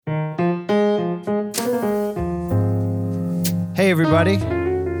Hey everybody,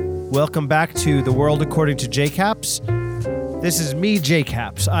 welcome back to The World According to J-Caps. This is me,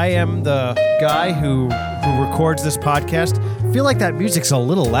 J-Caps. I am the guy who records this podcast. I feel like that music's a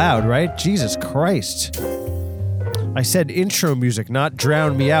little loud, right? Jesus Christ. I said intro music, not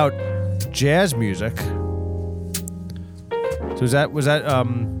drown me out jazz music. So was that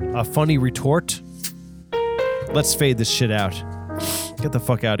a funny retort? Let's fade this shit out. Get the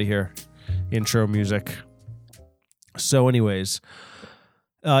fuck out of here. Intro music. So anyways,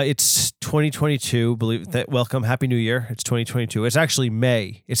 it's 2022. Welcome, Happy New Year. It's 2022. It's actually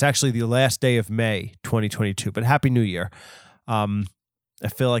May. It's actually the last day of May 2022, but Happy New Year. I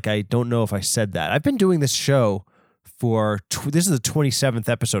feel like I don't know if I said that. I've been doing this show for, this is the 27th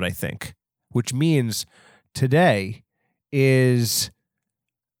episode, I think, which means today is,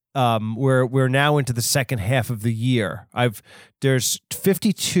 we're now into the second half of the year. There's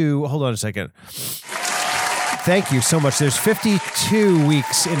 52, hold on a second. Thank you so much. There's 52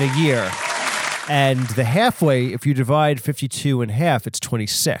 weeks in a year, and the halfway, if you divide 52 in half, it's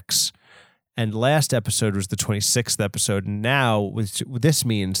 26. And last episode was the 26th episode, and now this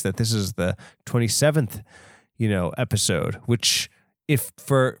means that this is the 27th, episode. Which, if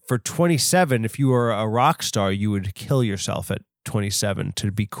for 27, if you were a rock star, you would kill yourself at 27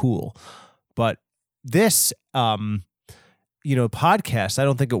 to be cool. But this, podcast, I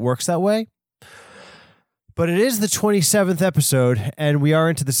don't think it works that way. But it is the 27th episode, and we are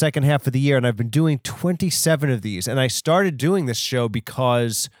into the second half of the year, and I've been doing 27 of these. And I started doing this show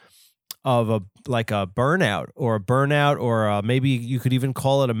because of a burnout, or maybe you could even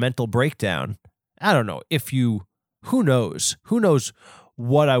call it a mental breakdown. I don't know. Who knows? Who knows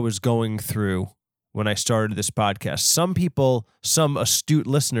what I was going through when I started this podcast? Some people, some astute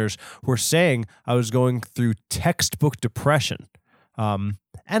listeners were saying I was going through textbook depression. And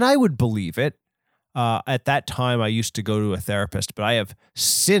I would believe it. At that time, I used to go to a therapist, but I have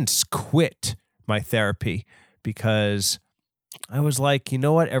since quit my therapy because I was like, you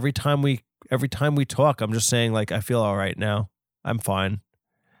know what? Every time we talk, I'm just saying, like, I feel all right now. I'm fine.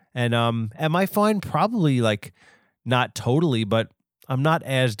 And am I fine? Probably, like, not totally, but I'm not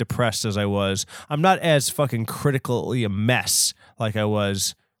as depressed as I was. I'm not as fucking critically a mess like I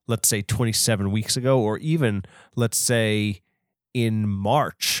was, let's say, 27 weeks ago, or even, let's say, in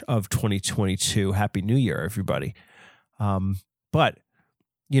March of 2022. Happy New Year, everybody. But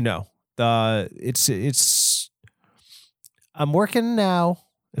it's I'm working now.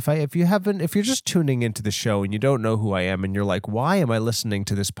 If you're just tuning into the show and you don't know who I am and you're like, why am I listening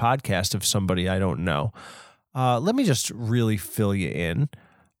to this podcast of somebody I don't know? Let me just really fill you in.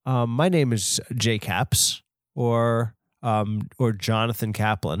 My name is J-Caps, or Jonathan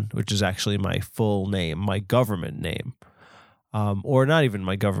Kaplan, which is actually my full name, my government name. Or not even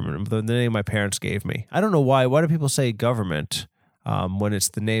my government, the name my parents gave me. I don't know why. Why do people say government when it's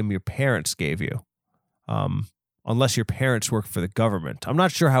the name your parents gave you? Unless your parents work for the government. I'm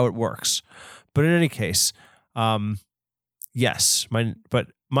not sure how it works. But in any case, yes. But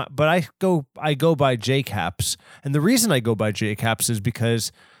I go by J-Caps. And the reason I go by J-Caps is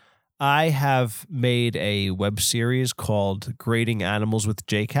because I have made a web series called Grading Animals with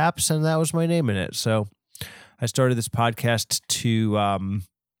J-Caps, and that was my name in it. So I started this podcast to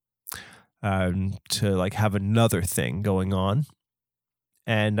like have another thing going on,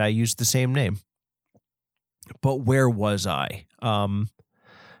 and I used the same name. But where was I? I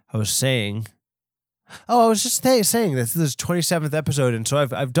was saying, I was just saying this is the 27th episode, and so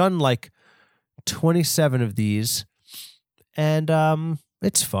I've done like 27 of these, and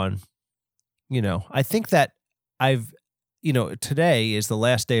it's fun. I think that today is the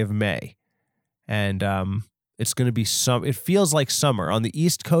last day of May, and it's going to be it feels like summer. On the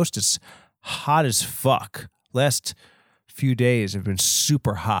East Coast, it's hot as fuck. Last few days have been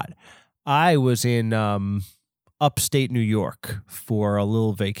super hot. I was in upstate New York for a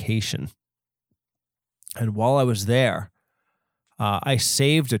little vacation. And while I was there, I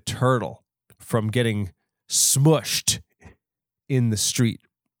saved a turtle from getting smushed in the street.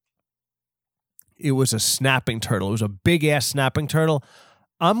 It was a snapping turtle. It was a big-ass snapping turtle.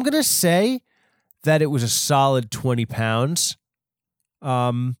 I'm going to say that it was a solid 20 pounds.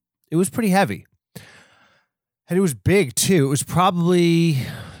 It was pretty heavy. And it was big, too. It was probably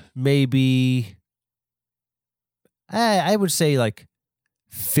maybe, I would say like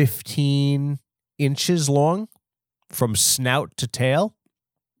 15 inches long from snout to tail.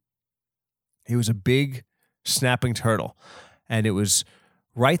 It was a big snapping turtle. And it was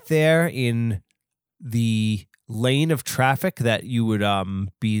right there in the lane of traffic that you would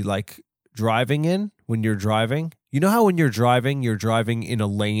be like driving in when you're driving. You know how when you're driving in a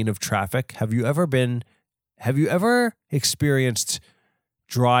lane of traffic? Have you ever been Have you ever experienced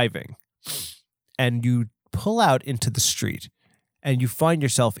driving and you pull out into the street and you find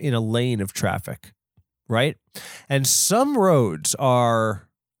yourself in a lane of traffic, right? And some roads are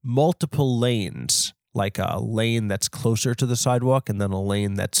multiple lanes, like a lane that's closer to the sidewalk and then a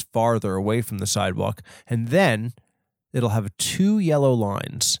lane that's farther away from the sidewalk. And then it'll have 2 yellow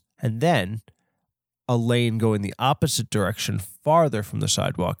lines and then a lane going the opposite direction farther from the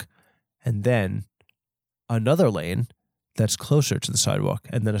sidewalk and then another lane that's closer to the sidewalk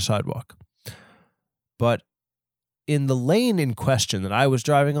and then a sidewalk. But in the lane in question that I was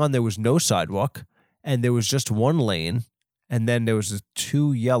driving on, there was no sidewalk and there was just one lane. And then there was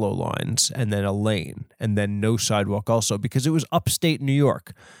 2 yellow lines and then a lane and then no sidewalk also because it was upstate New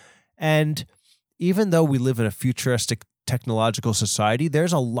York. And even though we live in a futuristic technological society,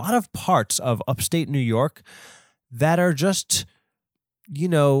 there's a lot of parts of upstate New York that are just,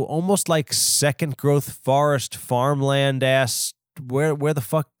 almost like second growth forest, farmland ass, where the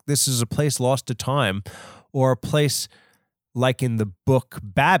fuck this is a place lost to time, or a place like in the book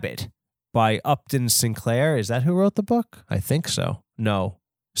Babbitt by Upton Sinclair. Is that who wrote the book? I think so. No.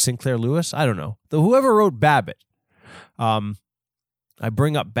 Sinclair Lewis? I don't know. Whoever wrote Babbitt. I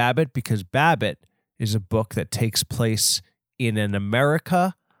bring up Babbitt because Babbitt is a book that takes place in an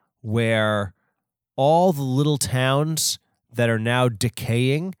America where all the little towns that are now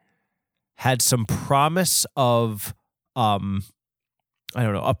decaying had some promise of, like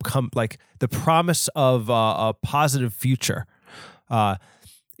the promise of a positive future.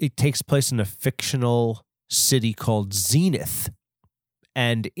 It takes place in a fictional city called Zenith.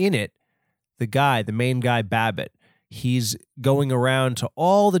 And in it, the main guy, Babbitt, he's going around to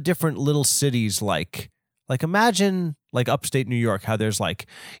all the different little cities like imagine like upstate New York, how there's like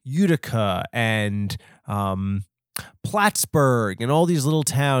Utica and Plattsburgh and all these little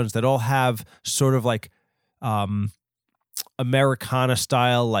towns that all have sort of like Americana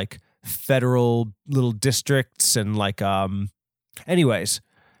style, like federal little districts and like anyways.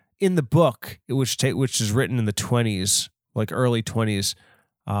 In the book, which is written in the 20s, like early 20s,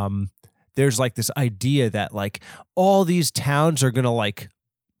 there's like this idea that like all these towns are going to like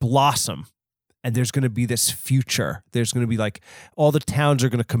blossom and there's going to be this future. There's going to be like all the towns are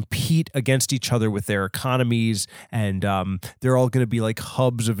going to compete against each other with their economies and they're all going to be like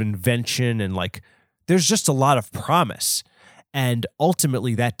hubs of invention and like there's just a lot of promise. And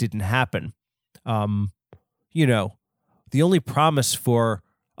ultimately that didn't happen. The only promise for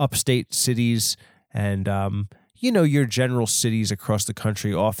upstate cities and, your general cities across the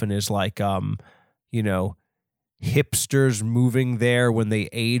country often is like, hipsters moving there when they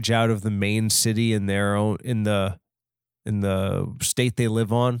age out of the main city in their own, in the state they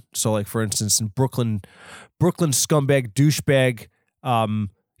live on. So like, for instance, in Brooklyn scumbag, douchebag,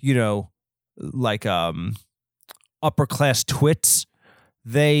 upper class twits,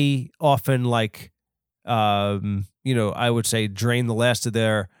 they often like, I would say drain the last of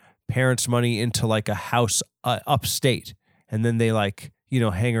their parents' money into like a house upstate. And then they like,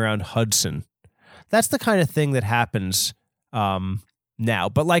 hang around Hudson. That's the kind of thing that happens now.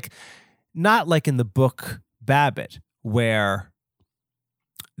 But like, not like in the book Babbitt, where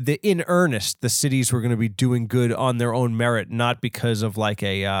in earnest, the cities were going to be doing good on their own merit, not because of like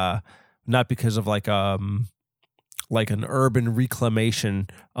an urban reclamation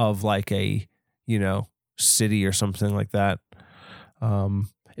of like a, city or something like that.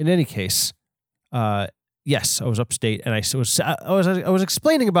 In any case, yes, I was upstate, and I was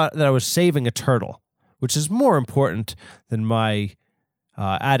explaining about that I was saving a turtle, which is more important than my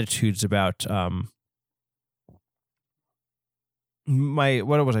attitudes about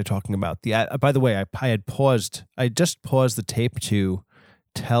what was I talking about? By the way, I just paused the tape to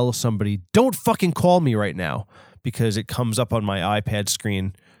tell somebody, don't fucking call me right now, because it comes up on my iPad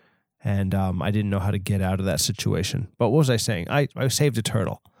screen. And I didn't know how to get out of that situation. But what was I saying? I saved a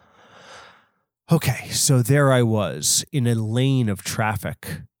turtle. Okay, so there I was in a lane of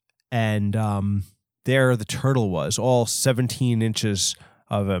traffic. And there the turtle was, all 17 inches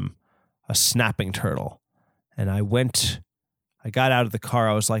of him, a snapping turtle. And I got out of the car.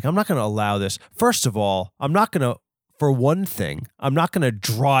 I was like, I'm not going to allow this. First of all, for one thing, I'm not going to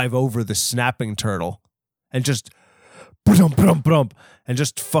drive over the snapping turtle and just and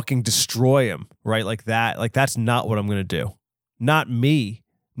just fucking destroy him, right? Like that. Like that's not what I'm going to do. Not me.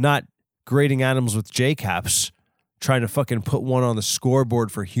 Not grading animals with J-caps, trying to fucking put one on the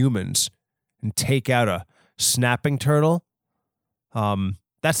scoreboard for humans and take out a snapping turtle.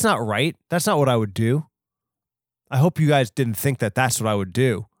 That's not right. That's not what I would do. I hope you guys didn't think that that's what I would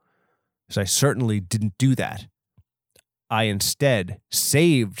do, because I certainly didn't do that. I instead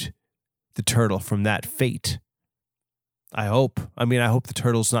saved the turtle from that fate. I hope. I mean, I hope the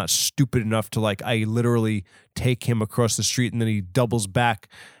turtle's not stupid enough to, like, I literally take him across the street and then he doubles back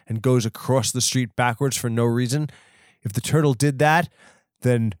and goes across the street backwards for no reason. If the turtle did that,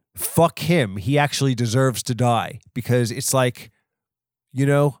 then fuck him. He actually deserves to die, because it's like, you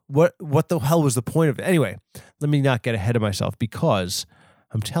know, what the hell was the point of it? Anyway, let me not get ahead of myself, because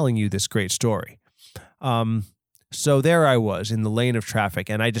I'm telling you this great story. So there I was in the lane of traffic,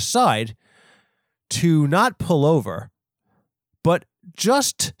 and I decide to not pull over, but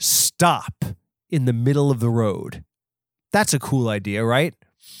just stop in the middle of the road. That's a cool idea, right?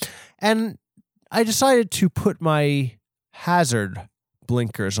 And I decided to put my hazard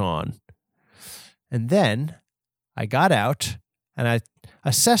blinkers on. And then I got out and I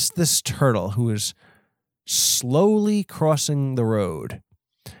assessed this turtle who was slowly crossing the road.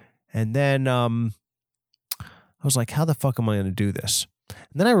 And then I was like, how the fuck am I going to do this?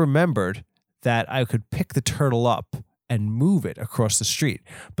 And then I remembered that I could pick the turtle up and move it across the street.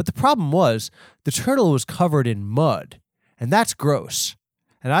 But the problem was the turtle was covered in mud, and that's gross.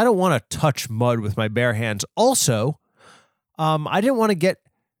 And I don't want to touch mud with my bare hands. Also, I didn't want to get,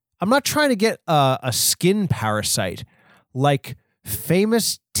 I'm not trying to get a skin parasite like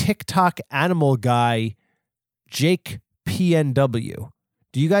famous TikTok animal guy Jake PNW.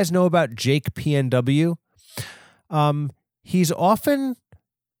 Do you guys know about Jake PNW? He's often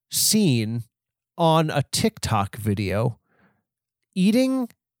seen on a TikTok video eating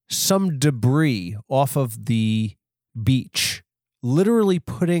some debris off of the beach, literally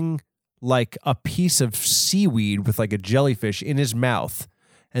putting like a piece of seaweed with like a jellyfish in his mouth.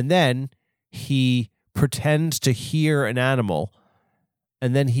 And then he pretends to hear an animal.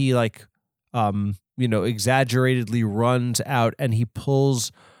 And then he like, exaggeratedly runs out and he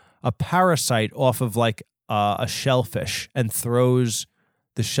pulls a parasite off of like a shellfish and throws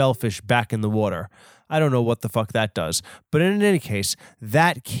the shellfish back in the water. I don't know what the fuck that does. But in any case,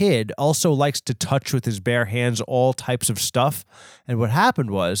 that kid also likes to touch with his bare hands all types of stuff. And what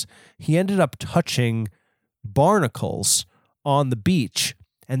happened was he ended up touching barnacles on the beach.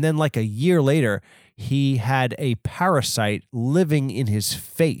 And then like a year later, he had a parasite living in his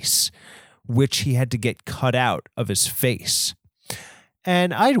face, which he had to get cut out of his face.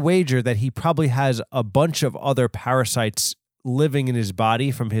 And I'd wager that he probably has a bunch of other parasites living in his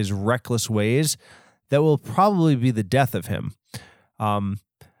body from his reckless ways that will probably be the death of him. And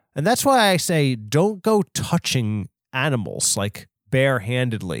that's why I say don't go touching animals like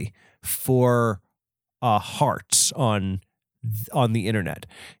barehandedly for hearts on the internet.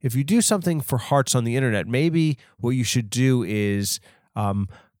 If you do something for hearts on the internet, maybe what you should do is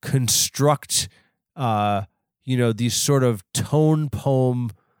construct these sort of tone poem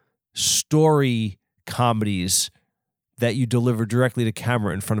story comedies that you deliver directly to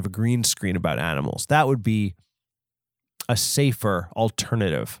camera in front of a green screen about animals. That would be a safer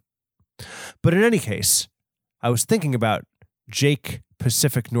alternative. But in any case, I was thinking about Jake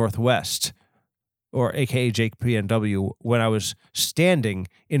Pacific Northwest, or AKA Jake PNW, when I was standing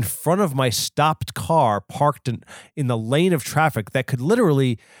in front of my stopped car parked in the lane of traffic that could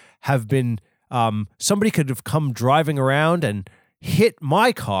literally have been, somebody could have come driving around and hit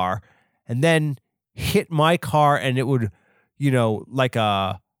my car and then hit my car, and it would, like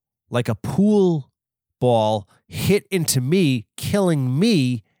a pool ball hit into me, killing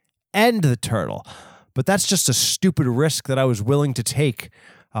me and the turtle. But that's just a stupid risk that I was willing to take.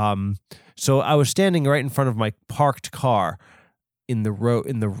 So I was standing right in front of my parked car in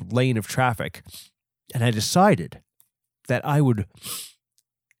the lane of traffic, and I decided that I would,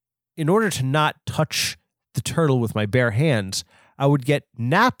 in order to not touch the turtle with my bare hands, I would get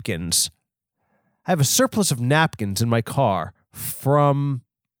napkins. I have a surplus of napkins in my car from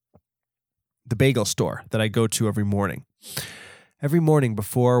the bagel store that I go to every morning. Every morning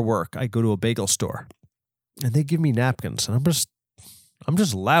before work, I go to a bagel store, and they give me napkins, and I'm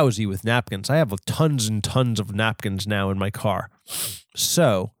just lousy with napkins. I have tons and tons of napkins now in my car.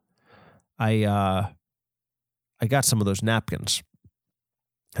 So I got some of those napkins,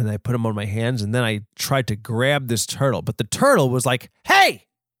 and I put them on my hands, and then I tried to grab this turtle, but the turtle was like, hey!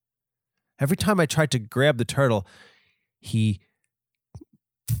 Every time I tried to grab the turtle, he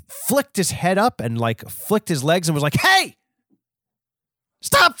flicked his head up and like flicked his legs and was like, hey!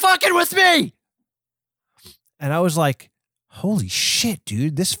 Stop fucking with me! And I was like, holy shit,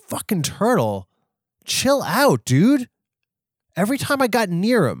 dude, this fucking turtle, chill out, dude. Every time I got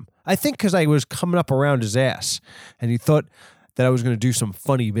near him, I think because I was coming up around his ass and he thought that I was going to do some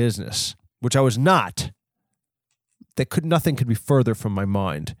funny business, which I was not. Nothing could be further from my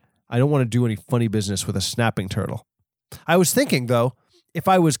mind. I don't want to do any funny business with a snapping turtle. I was thinking, though, if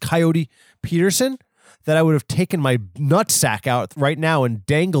I was Coyote Peterson, that I would have taken my nutsack out right now and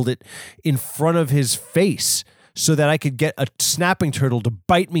dangled it in front of his face so that I could get a snapping turtle to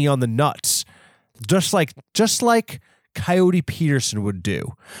bite me on the nuts. Just like Coyote Peterson would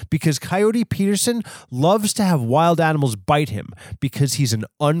do, because Coyote Peterson loves to have wild animals bite him because he's an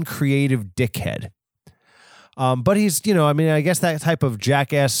uncreative dickhead. But he's, I guess that type of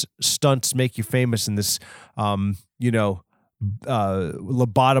jackass stunts make you famous in this,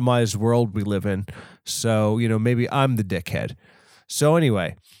 lobotomized world we live in. So, maybe I'm the dickhead. So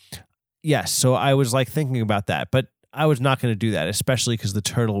anyway, yes. So I was like thinking about that, but I was not going to do that, especially because the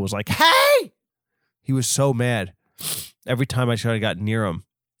turtle was like, "Hey!" He was so mad every time I tried to get near him.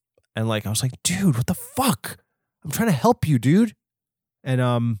 And like, I was like, "Dude, what the fuck? I'm trying to help you, dude."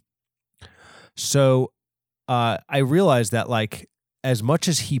 And, so, I realized that like, as much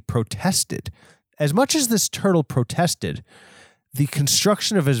as he protested, as much as this turtle protested, the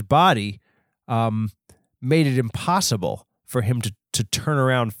construction of his body, made it impossible for him to turn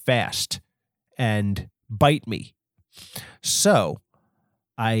around fast and bite me. So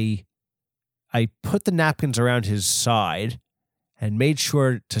I put the napkins around his side and made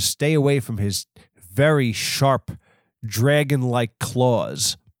sure to stay away from his very sharp dragon-like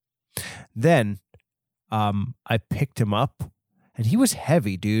claws. Then I picked him up, and he was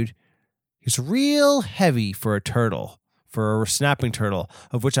heavy, dude. He's real heavy for a turtle, for a snapping turtle,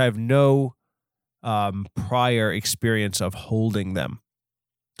 of which I have no prior experience of holding them.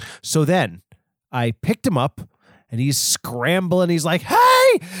 So then I picked him up, and he's scrambling. He's like,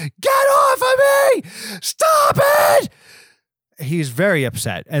 "Hey, get off of me! Stop it!" He's very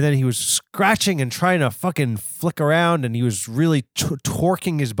upset. And then he was scratching and trying to fucking flick around, and he was really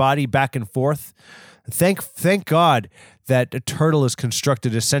torquing his body back and forth. Thank God that a turtle is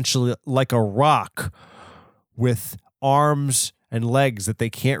constructed essentially like a rock with arms and legs that they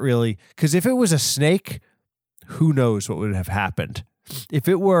can't really... Because if it was a snake, who knows what would have happened. If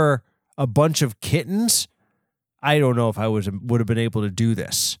it were a bunch of kittens, I don't know if I would have been able to do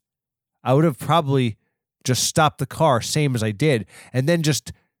this. I would have probably just stopped the car, same as I did, and then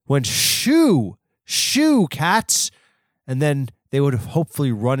just went, shoo, cats, and then they would have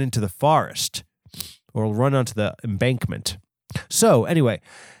hopefully run into the forest or run onto the embankment. So anyway,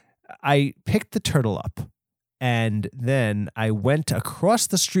 I picked the turtle up, and then I went across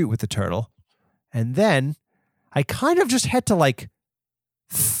the street with the turtle, and then I kind of just had to like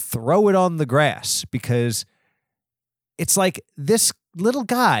throw it on the grass, because it's like this little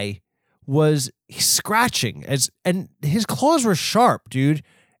guy was scratching and his claws were sharp, dude.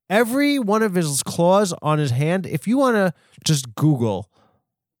 Every one of his claws on his hand, if you want to just Google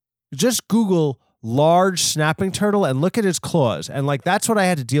large snapping turtle and look at his claws, and like that's what I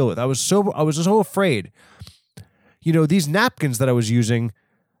had to deal with. I was so afraid. These napkins that I was using,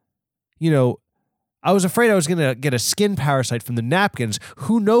 I was afraid I was going to get a skin parasite from the napkins.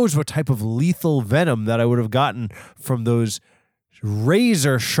 Who knows what type of lethal venom that I would have gotten from those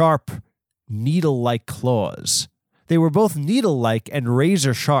razor sharp needle-like claws. They were both needle-like and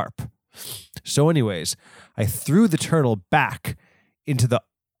razor sharp. So anyways, I threw the turtle back into the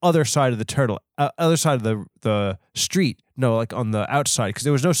other side of the street. No, like on the outside, because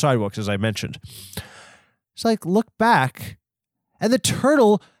there was no sidewalks, as I mentioned. It's like, look back, and the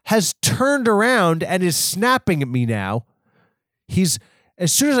turtle has turned around and is snapping at me now.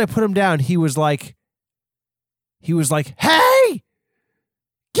 As soon as I put him down, he was like, "Hey,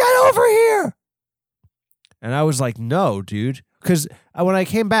 get over here!" And I was like, "No, dude," because when I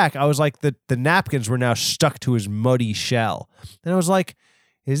came back, I was like, the napkins were now stuck to his muddy shell, and I was like,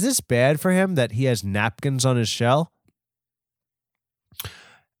 "Is this bad for him that he has napkins on his shell?"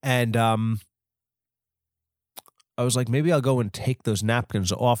 And I was like, maybe I'll go and take those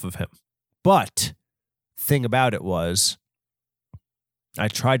napkins off of him. But thing about it was, I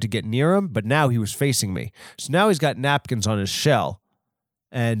tried to get near him, but now he was facing me. So now he's got napkins on his shell.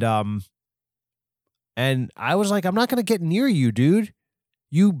 And I was like, I'm not going to get near you, dude.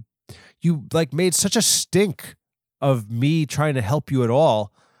 You like made such a stink of me trying to help you at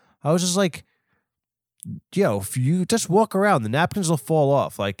all. I was just like, if you just walk around, the napkins will fall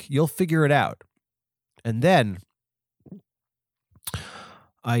off. Like, you'll figure it out. And then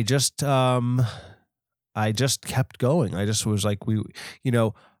I just kept going. I just was like,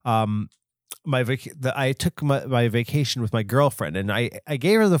 I took my vacation with my girlfriend, and I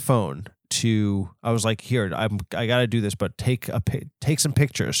gave her the phone I was like, here, I got to do this, but take some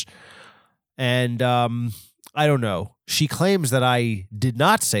pictures. And I don't know. She claims that I did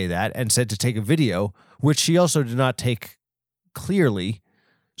not say that and said to take a video, which she also did not take clearly.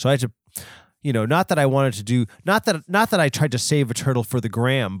 So I had to, not that I wanted to do, not that I tried to save a turtle for the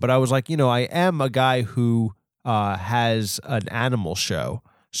gram, but I was like, I am a guy who has an animal show,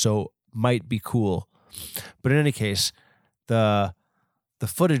 so might be cool. But in any case, the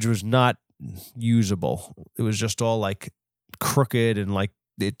footage was not usable. It was just all like crooked and like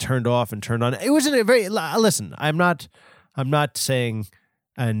it turned off and turned on. It wasn't a very, listen, I'm not saying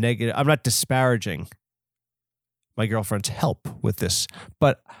a negative, I'm not disparaging my girlfriend's help with this,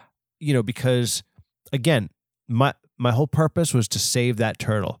 but because again, my whole purpose was to save that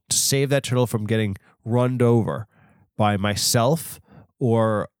turtle from getting runned over by myself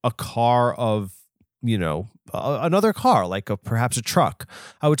or a car of, another car, like perhaps a truck.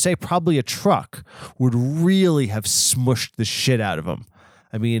 I would say probably a truck would really have smushed the shit out of him.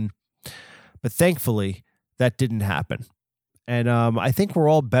 I mean, but thankfully that didn't happen. And I think we're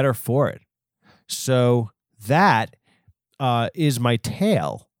all better for it. So that is my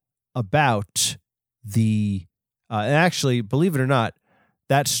tale about and actually, believe it or not,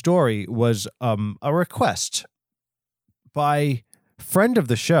 that story was a request by friend of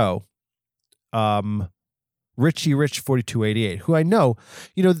the show, Richie Rich 4288, who I know,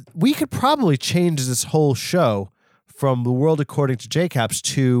 we could probably change this whole show from The World According to JCaps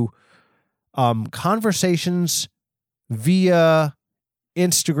to conversations via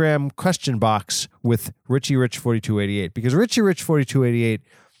Instagram question box with Richie Rich 4288, because Richie Rich 4288,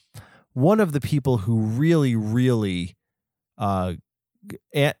 one of the people who really, really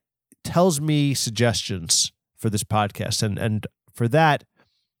tells me suggestions for this podcast, and for that,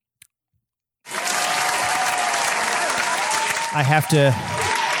 I have to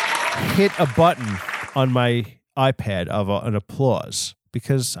hit a button on my iPad of an applause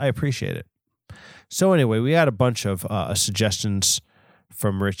because I appreciate it. So anyway, we had a bunch of suggestions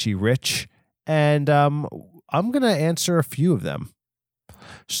from Richie Rich, and I'm going to answer a few of them.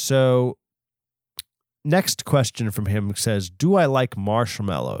 So next question from him says, do I like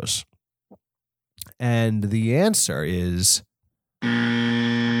marshmallows? And the answer is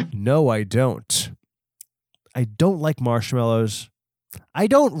no, I don't. I don't like marshmallows. I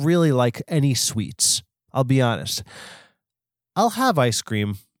don't really like any sweets. I'll be honest. I'll have ice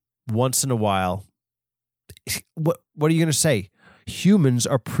cream once in a while. What are you going to say? Humans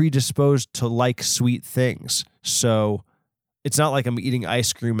are predisposed to like sweet things. So it's not like I'm eating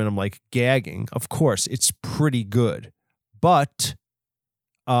ice cream and I'm like gagging. Of course, it's pretty good. But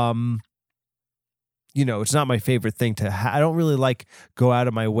it's not my favorite thing to I don't really like go out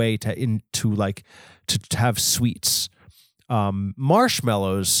of my way to have sweets.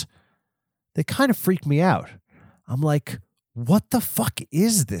 Marshmallows, they kind of freak me out. I'm like, what the fuck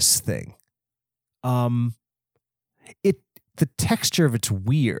is this thing? The texture of it's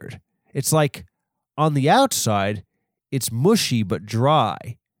weird. It's like on the outside, it's mushy but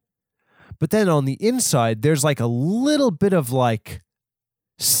dry. But then on the inside, there's like a little bit of like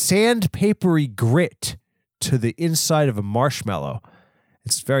sandpapery grit to the inside of a marshmallow.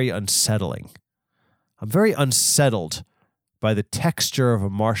 It's very unsettling. I'm very unsettled by the texture of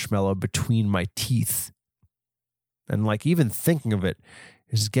a marshmallow between my teeth. And like even thinking of it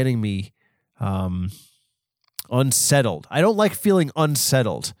is getting me unsettled. I don't like feeling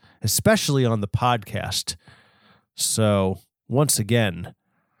unsettled, especially on the podcast. So once again,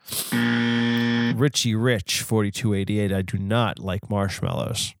 Richie Rich 4288, I do not like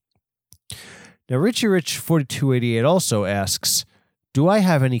marshmallows. Now, Richie Rich 4288 also asks, do I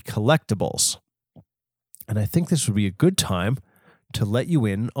have any collectibles? And I think this would be a good time to let you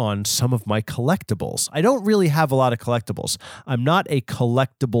in on some of my collectibles. I don't really have a lot of collectibles. I'm not a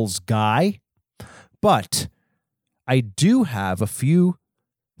collectibles guy, but I do have a few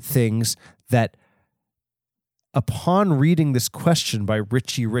things that, upon reading this question by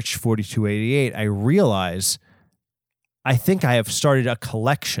Richie Rich 4288, I realize I think I have started a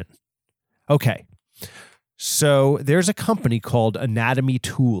collection. Okay. So there's a company called Anatomy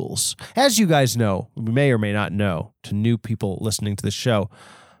Tools. As you guys know, you may or may not know, to new people listening to the show,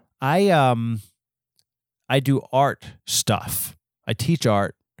 I do art stuff. I teach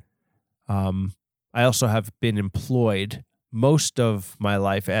art. I also have been employed most of my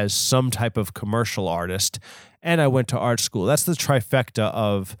life as some type of commercial artist, and I went to art school. That's the trifecta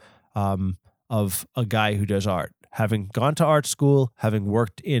of a guy who does art. Having gone to art school, having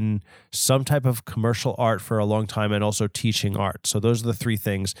worked in some type of commercial art for a long time, and also teaching art. So those are the three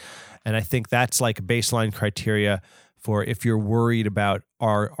things. And I think that's like baseline criteria for if you're worried about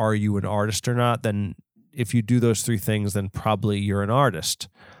are you an artist or not, then if you do those three things, then probably you're an artist.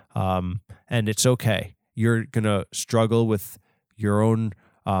 And it's okay. You're going to struggle with your own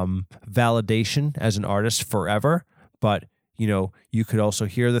validation as an artist forever, but you could also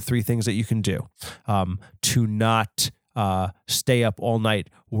hear the 3 things that you can do. To not stay up all night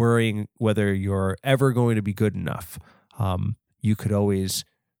worrying whether you're ever going to be good enough. You could always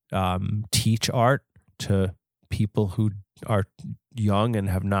teach art to people who are young and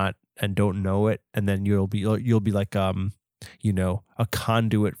have not and don't know it, and then you'll be like a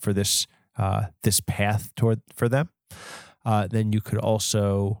conduit for this path for them. Then you could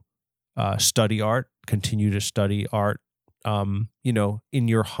also study art, continue to study art, in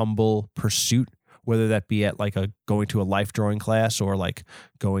your humble pursuit, whether that be at like going to a life drawing class or like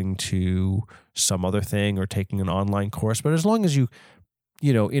going to some other thing or taking an online course. But as long as you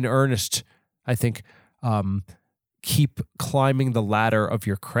in earnest, I think, keep climbing the ladder of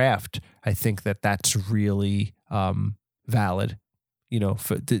your craft, I think that's really valid,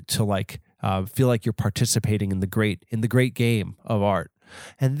 to like feel like you're participating in the great game of art.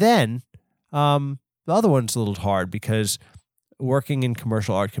 And then the other one's a little hard because working in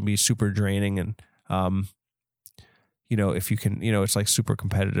commercial art can be super draining, and if you can, it's like super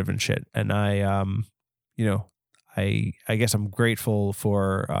competitive and shit. And I guess I'm grateful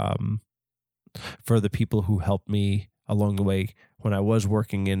for the people who helped me along the way when I was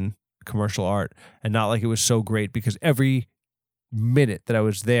working in commercial art, and not like it was so great because every minute that I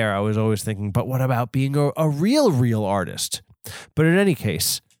was there, I was always thinking, but what about being a real artist? But in any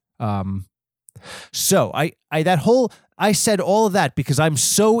case, so I said all of that because I'm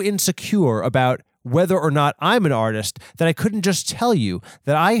so insecure about whether or not I'm an artist that I couldn't just tell you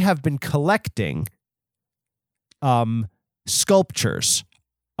that I have been collecting sculptures.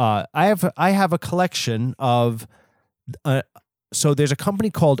 I have a collection of so there's a company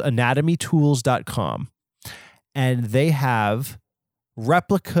called anatomytools.com, and they have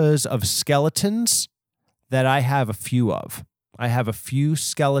replicas of skeletons that I have a few of. I have a few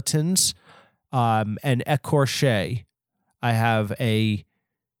skeletons, and écorché. I have a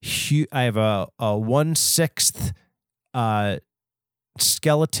 1/6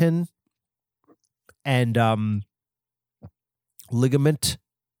 skeleton and ligament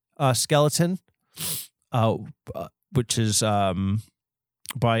skeleton, which is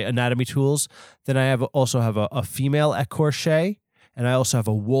by Anatomy Tools. Then I also have a female écorché, and I also have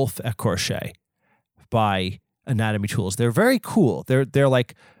a wolf écorché by Anatomy Tools. They're very cool. They're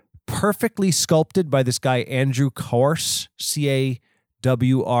like perfectly sculpted by this guy Andrew Cawrse,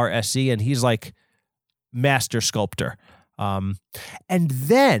 Cawrse, and he's like master sculptor. And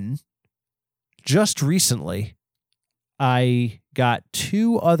then just recently, I got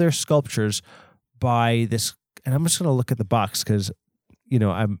 2 other sculptures by this, and I'm just going to look at the box because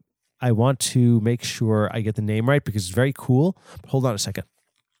I want to make sure I get the name right because it's very cool. Hold on a second.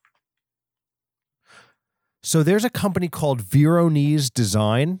 So there's a company called Veronese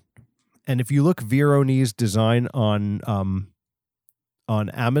Design, and if you look Veronese Design on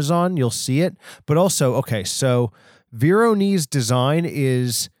Amazon, you'll see it. But also, okay, so Veronese Design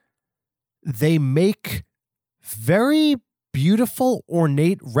they make very beautiful,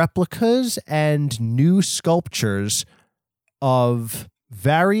 ornate replicas and new sculptures of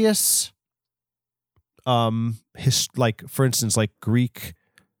various, like for instance, like Greek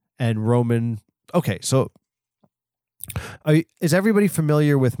and Roman. Okay, so is everybody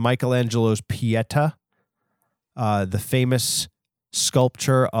familiar with Michelangelo's Pieta, the famous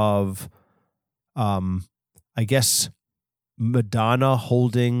sculpture of, I guess, Madonna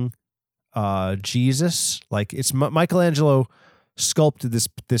holding Jesus? Like it's Michelangelo sculpted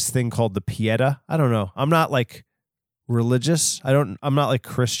this thing called the Pieta. I don't know. I'm not like religious. I'm not like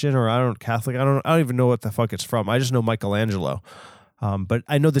Christian or Catholic. I don't even know what the fuck it's from. I just know Michelangelo. But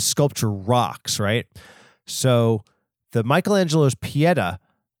I know the sculpture rocks, right? So the Michelangelo's Pieta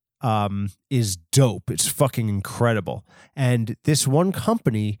is dope. It's fucking incredible. And this one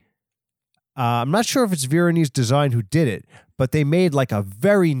company, I'm not sure if it's Veronese Design who did it, but they made like a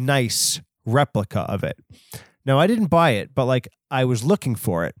very nice replica of it. Now, I didn't buy it, but like I was looking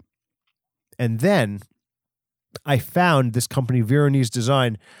for it. And then I found this company, Veronese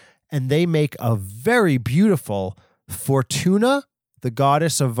Design, and they make a very beautiful Fortuna, the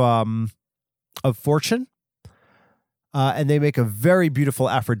goddess of fortune. And they make a very beautiful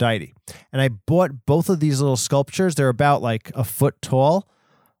Aphrodite. And I bought both of these little sculptures. They're about like a foot tall,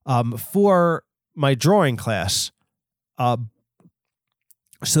 for my drawing class, so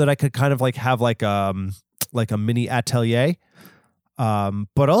that I could kind of like have like a mini atelier.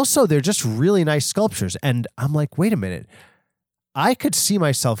 But also they're just really nice sculptures. And I'm like, wait a minute, I could see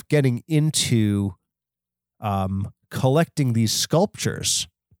myself getting into collecting these sculptures.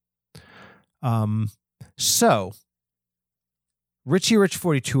 So Richie Rich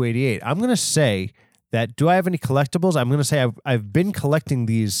 4288, I'm going to say that do I have any collectibles? I'm going to say I've been collecting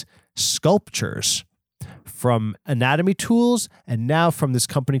these sculptures from Anatomy Tools and now from this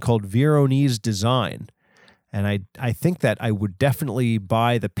company called Veronese Design. And I think that I would definitely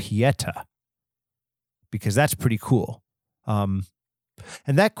buy the Pieta because that's pretty cool. And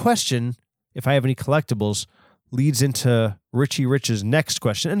that question, if I have any collectibles, leads into Richie Rich's next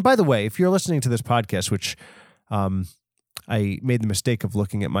question. And by the way, if you're listening to this podcast, which I made the mistake of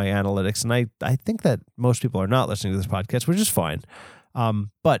looking at my analytics, and I think that most people are not listening to this podcast, which is fine.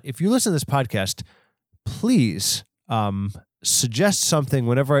 But if you listen to this podcast, please suggest something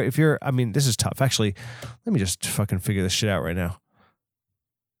whenever, this is tough. Actually, let me just fucking figure this shit out right now.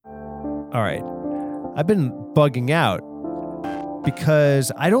 All right. I've been bugging out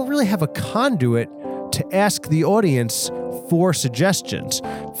because I don't really have a conduit to ask the audience for suggestions.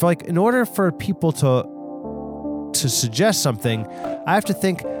 In order for people to suggest something, I have to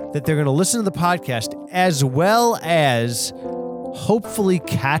think that they're going to listen to the podcast as well as hopefully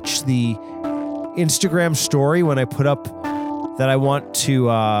catch the Instagram story when I put up that I want to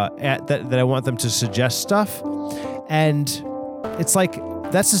that I want them to suggest stuff. And it's like,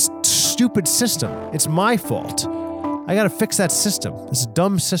 that's a stupid system. It's my fault. I got to fix that system. It's a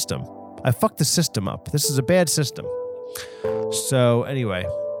dumb system. I fucked the system up. This is a bad system. So anyway,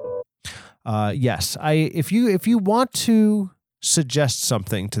 yes, if you want to suggest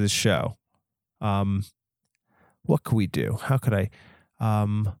something to the show, what could we do? How could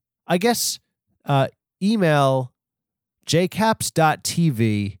I guess email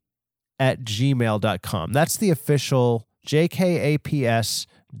jcaps.tv@gmail.com. That's the official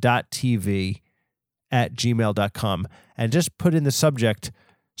jkaps.tv@gmail.com. And just put in the subject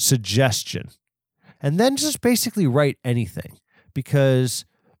suggestion. And then just basically write anything. Because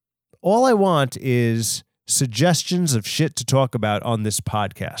all I want is suggestions of shit to talk about on this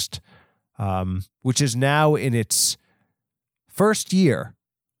podcast, which is now in its first year.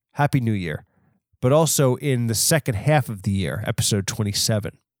 Happy New Year. But also in the second half of the year, episode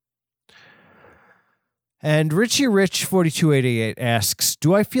 27. And Richie Rich 4288 asks,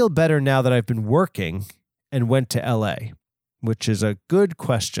 do I feel better now that I've been working and went to LA? Which is a good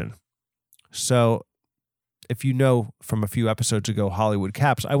question. So if you know from a few episodes ago, Hollywood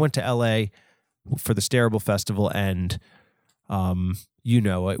Caps, I went to LA for the Stareable Festival, and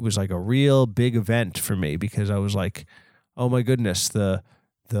it was like a real big event for me because I was like, oh my goodness,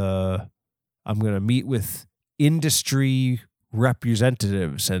 I'm going to meet with industry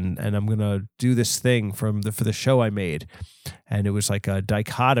representatives and I'm going to do this thing for the show I made. And it was like a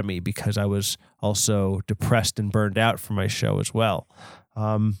dichotomy because I was also depressed and burned out for my show as well.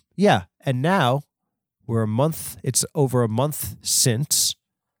 Yeah. And now it's over a month since.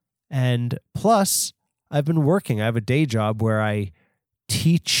 And plus I've been working. I have a day job where I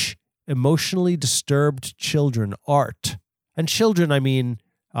teach emotionally disturbed children art. And children, I mean,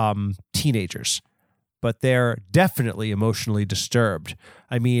 teenagers, but they're definitely emotionally disturbed.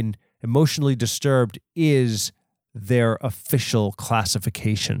 I mean, emotionally disturbed is their official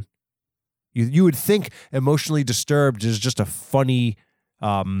classification. You would think emotionally disturbed is just a funny,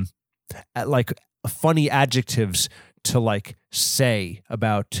 funny adjectives to say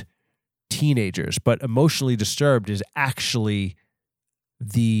about teenagers, but emotionally disturbed is actually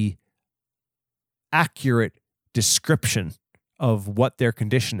the accurate description of what their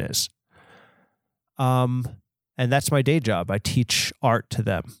condition is. And that's my day job. I teach art to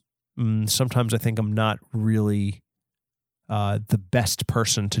them. Sometimes I think I'm not really the best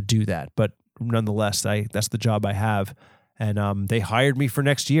person to do that, but nonetheless, that's the job I have. And they hired me for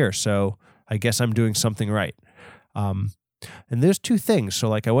next year, so I guess I'm doing something right. And there's two things.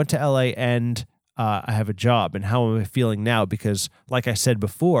 So I went to LA and I have a job. And how am I feeling now? Because like I said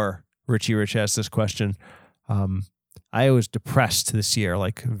before, Richie Rich asked this question, I was depressed this year,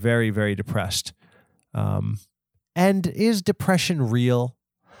 very, very depressed. And is depression real?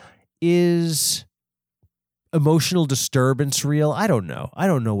 Is emotional disturbance real? I don't know. I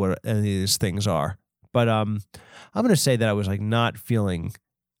don't know what any of these things are. But I'm going to say that I was not feeling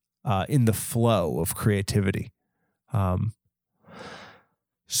in the flow of creativity.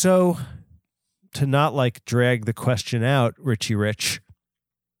 So to not drag the question out, Richie Rich,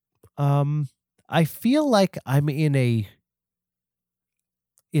 I feel like I'm in a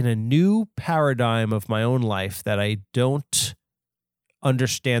new paradigm of my own life that I don't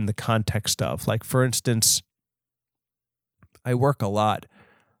understand the context of. For instance, I work a lot.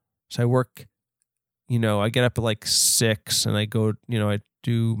 So I work, I get up at 6 and I go, I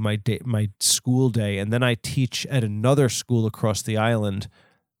do my school day, and then I teach at another school across the island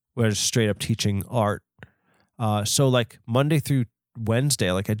where I'm straight up teaching art. So Monday through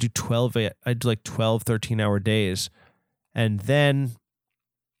Wednesday, like I do 12, 13-hour days. And then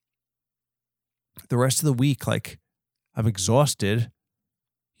the rest of the week, like I'm exhausted,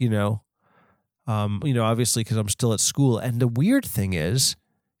 obviously because I'm still at school. And the weird thing is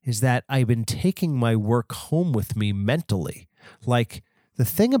that I've been taking my work home with me mentally. Like the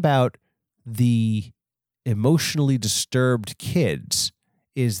thing about the emotionally disturbed kids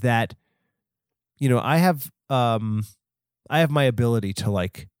is that, I have my ability to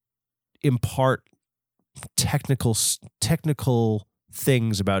like impart technical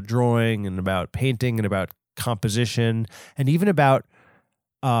things about drawing and about painting and about composition and even about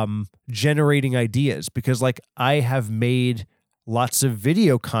generating ideas, because like I have made lots of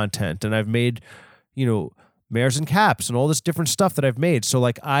video content and I've made, mares and caps and all this different stuff that I've made. So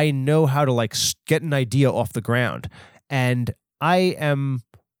like I know how to like get an idea off the ground, and I am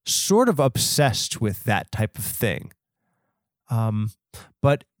sort of obsessed with that type of thing.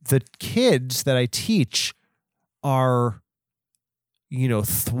 But the kids that I teach are,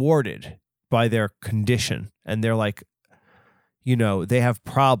 thwarted by their condition, and they're like, they have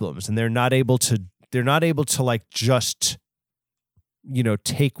problems and they're not able to like just,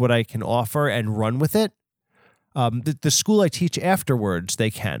 take what I can offer and run with it. The school I teach afterwards,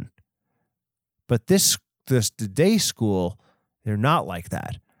 they can, but the day school, they're not like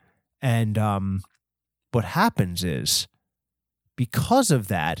that. And what happens is, because of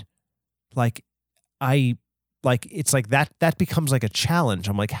that, like it's like that becomes like a challenge.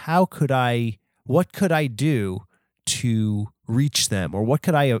 I'm like, what could I do to reach them, or what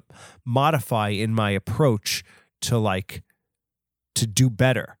could I modify in my approach to do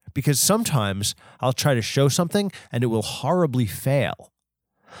better? Because sometimes I'll try to show something and it will horribly fail.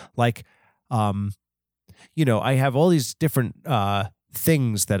 Like, I have all these different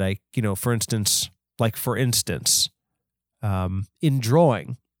things that I, for instance, in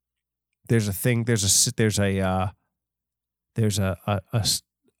drawing, there's an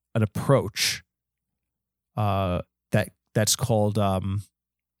approach that's called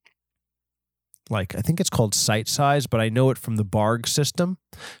I think it's called sight size, but I know it from the Barg system.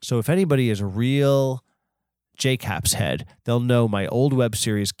 So if anybody is a real JCaps head, they'll know my old web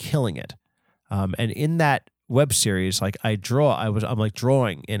series Killing It. And in that web series, like I'm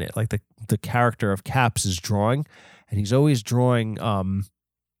drawing in it, like the character of Caps is drawing, and he's always drawing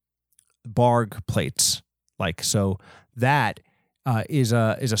Barg plates. Like, so that is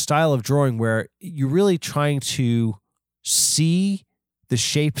a style of drawing where you're really trying to see the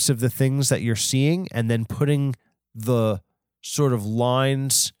shapes of the things that you're seeing, and then putting the sort of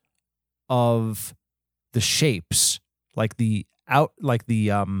lines of the shapes, like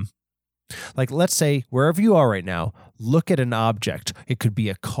let's say wherever you are right now, look at an object. It could be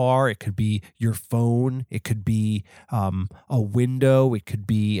a car, it could be your phone, it could be a window, it could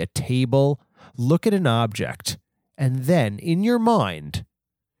be a table. Look at an object, and then in your mind,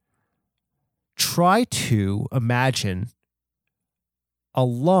 try to imagine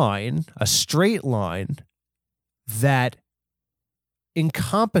a straight line that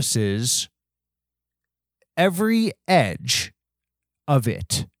encompasses every edge of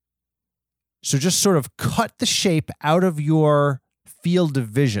it. So just sort of cut the shape out of your field of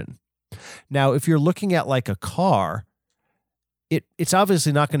vision. Now, if you're looking at like a car, it's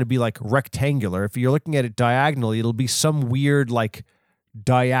obviously not going to be like rectangular. If you're looking at it diagonally, it'll be some weird like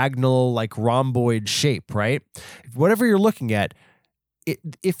diagonal, like rhomboid shape, right? Whatever you're looking at,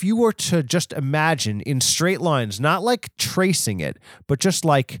 if you were to just imagine in straight lines, not like tracing it, but just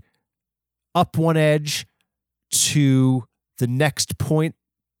like up one edge to the next point,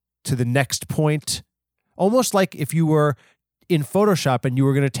 almost like if you were in Photoshop and you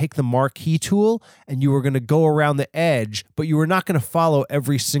were going to take the marquee tool and you were going to go around the edge, but you were not going to follow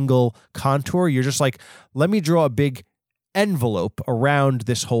every single contour. You're just like, let me draw a big envelope around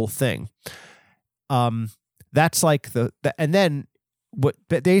this whole thing. That's like and then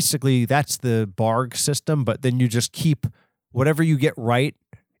basically that's the Barg system, but then you just keep whatever you get right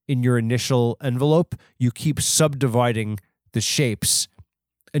in your initial envelope, you keep subdividing the shapes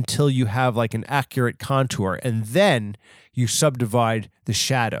until you have like an accurate contour, and then you subdivide the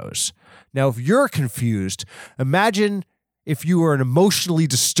shadows. Now, if you're confused, imagine if you were an emotionally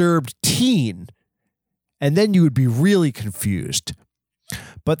disturbed teen, and then you would be really confused.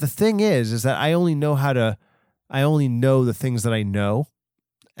 But the thing is that I only know the things that I know.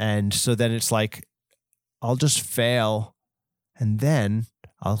 And so then it's like, I'll just fail, and then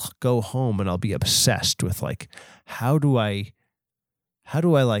I'll go home and I'll be obsessed with like, how do I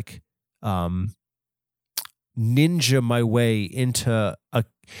like ninja my way into a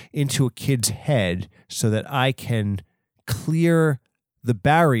kid's head so that I can clear the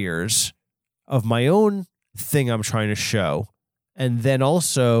barriers of my own thing I'm trying to show, and then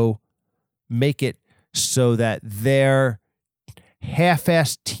also make it so that their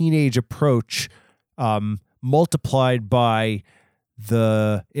half-assed teenage approach multiplied by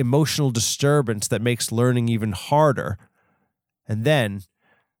the emotional disturbance that makes learning even harder. And then,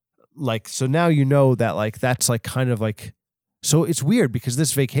 like, so now you know that, like, that's like kind of like, so it's weird because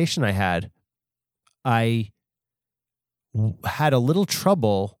this vacation I had a little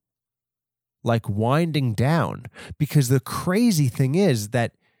trouble like winding down, because the crazy thing is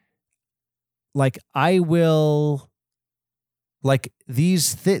that like I will like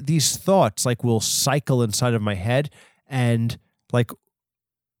these thoughts like will cycle inside of my head, and like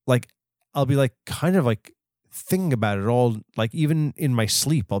I'll be like kind of like thinking about it all, like even in my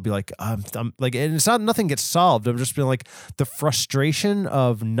sleep I'll be like I'm like, and it's not, nothing gets solved. I'm just being like, the frustration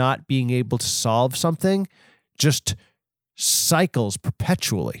of not being able to solve something just cycles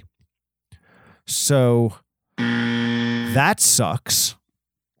perpetually. So that sucks.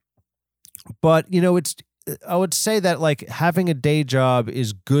 But, you know, I would say that like having a day job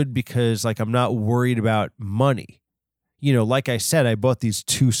is good because like I'm not worried about money. You know, like I said, I bought these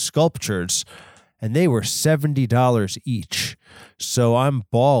 2 sculptures and they were $70 each. So I'm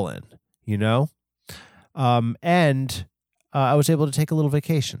balling, you know? And I was able to take a little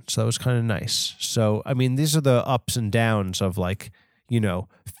vacation. So that was kind of nice. So, I mean, these are the ups and downs of like, you know,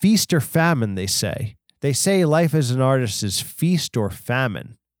 feast or famine, they say. They say life as an artist is feast or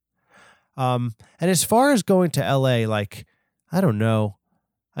famine. And as far as going to LA, like, I don't know.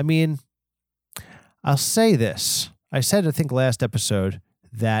 I mean, I'll say this. I said, I think last episode,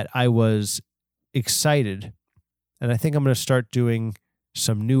 that I was excited, and I think I'm going to start doing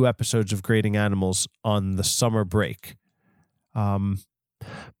some new episodes of Grading Animals on the summer break.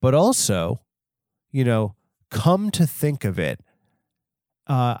 But also, you know, come to think of it,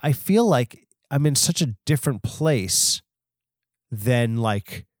 I feel like I'm in such a different place than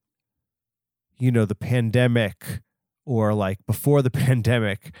like, you know, the pandemic or like before the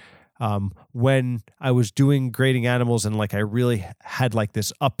pandemic, when I was doing Grading Animals and like I really had like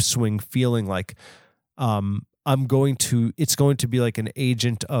this upswing feeling like it's going to be like an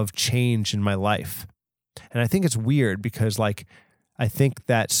agent of change in my life. And I think it's weird because like I think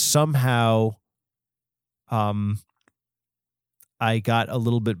that somehow I got a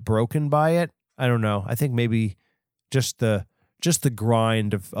little bit broken by it. I don't know. I think maybe just the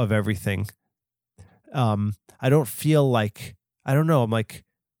grind of everything. I don't feel like, I don't know. I'm like,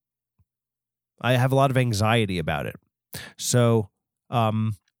 I have a lot of anxiety about it. So,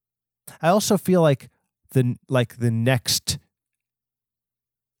 I also feel like the next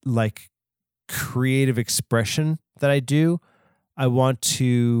like creative expression that I do, I want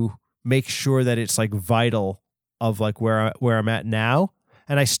to make sure that it's like vital of like where I'm at now.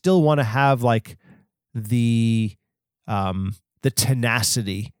 And I still want to have like the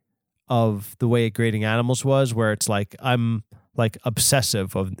tenacity of the way Grading Animals was, where it's like I'm like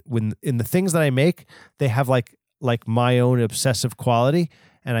obsessive of when in the things that I make, they have like my own obsessive quality,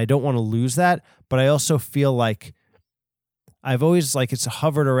 and I don't want to lose that. But I also feel like I've always like it's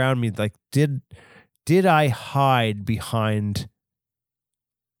hovered around me like did I hide behind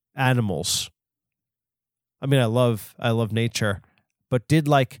animals? I mean, I love nature, but did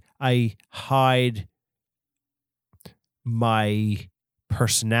like I hide my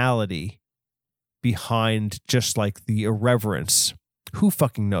personality behind just like the irreverence? Who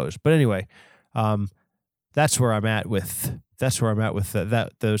fucking knows? But anyway, that's where I'm at with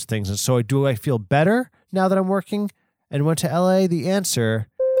those things. And so do I feel better now that I'm working and went to LA? The answer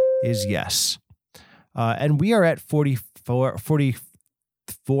is yes. And we are at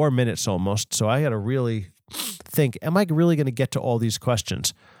 44 minutes almost. So I got to really think, am I really going to get to all these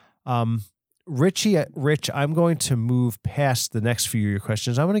questions? Rich, I'm going to move past the next few of your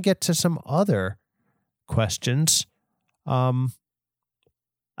questions. I'm going to get to some other questions.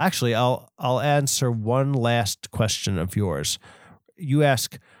 Actually, I'll answer one last question of yours. You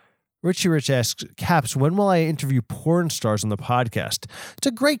ask, Richie Rich asks, Caps, when will I interview porn stars on the podcast? It's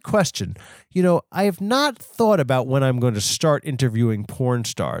a great question. You know, I have not thought about when I'm going to start interviewing porn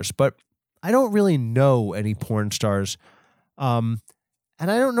stars, but I don't really know any porn stars. And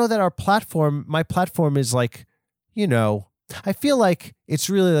I don't know that my platform is like, you know, I feel like it's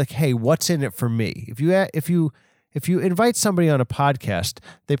really like, hey, what's in it for me? If you invite somebody on a podcast,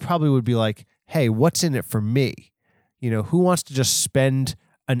 they probably would be like, hey, what's in it for me? You know, who wants to just spend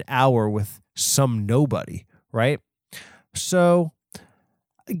an hour with some nobody, right? So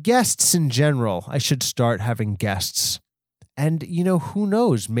guests in general, I should start having guests. And, you know, who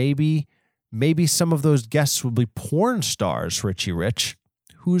knows? Maybe maybe some of those guests will be porn stars, Richie Rich.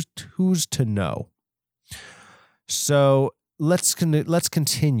 Who's to know? So let's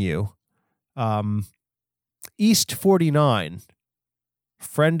continue. East 49,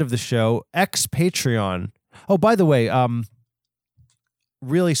 friend of the show, ex Patreon. Oh, by the way,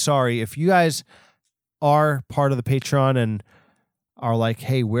 really sorry if you guys are part of the Patreon and are like,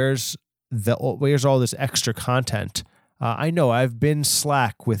 hey, where's all this extra content? I know I've been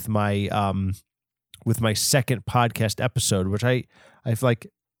slack with my second podcast episode, which I've like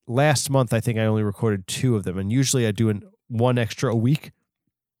last month, I think I only recorded 2 of them, and usually I do one extra a week.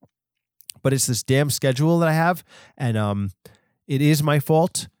 But it's this damn schedule that I have, and it is my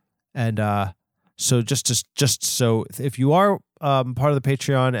fault. And so just so if you are part of the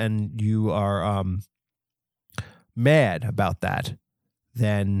Patreon and you are mad about that,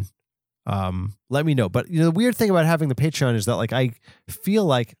 then let me know. But the weird thing about having the Patreon is that like I feel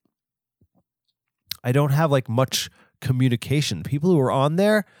like I don't have like much communication. People who are on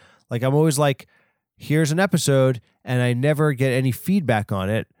there, like I'm always like, here's an episode, and I never get any feedback on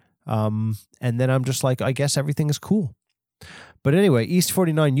it. And then I'm just like, I guess everything is cool. But anyway, East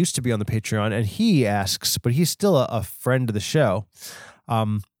 49 used to be on the Patreon, and he asks, but he's still a friend of the show.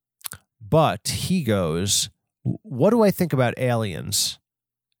 But he goes, what do I think about aliens?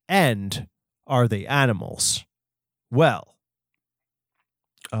 And are they animals? Well,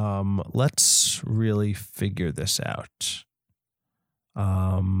 let's really figure this out.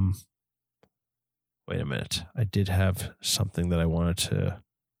 Wait a minute. I did have something that I wanted to...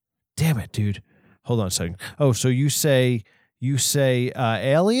 Damn it, dude. Hold on a second. Oh, so you say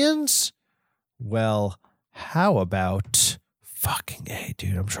aliens? Well, how about... Fucking A,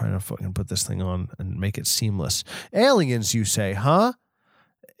 dude. I'm trying to fucking put this thing on and make it seamless. Aliens, you say, huh?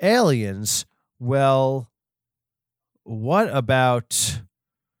 Aliens? Well, what about...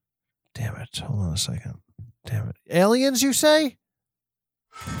 Damn it. Hold on a second. Damn it. Aliens, you say?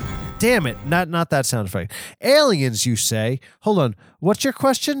 Damn it. Not that sound effect. Aliens, you say? Hold on. What's your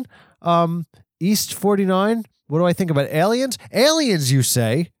question? East 49? What do I think about aliens? Aliens, you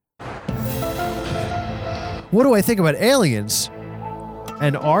say? What do I think about aliens?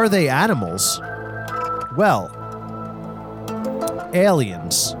 And are they animals? Well,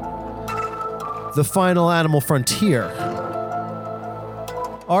 aliens. The final animal frontier.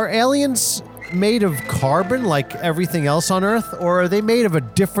 Are aliens made of carbon like everything else on Earth, or are they made of a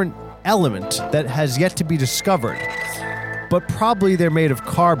different element that has yet to be discovered? But probably they're made of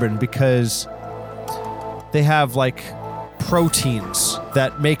carbon because they have like proteins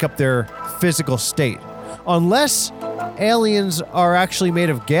that make up their physical state. Unless aliens are actually made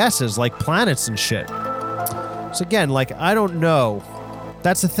of gases like planets and shit. So again, like, I don't know.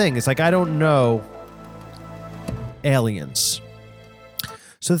 That's the thing. It's like, I don't know aliens.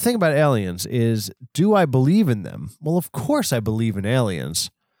 So the thing about aliens is, do I believe in them? Well, of course I believe in aliens.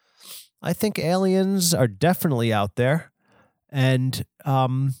 I think aliens are definitely out there. And,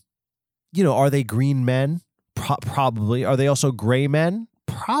 are they green men? Probably. Are they also gray men?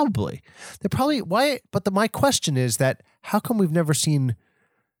 Probably. They're probably... Why? But my question is that, how come we've never seen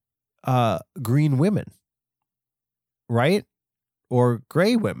green women? Right? Or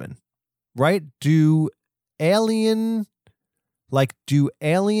gray women? Right? Do alien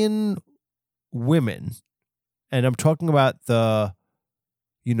women, and I'm talking about the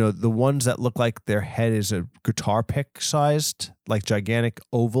ones that look like their head is a guitar pick sized, like gigantic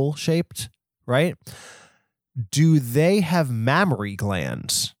oval shaped, right? Do they have mammary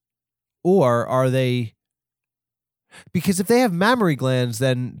glands? Or are they... Because if they have mammary glands,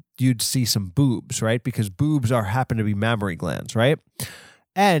 then you'd see some boobs, right? Because boobs happen to be mammary glands, right?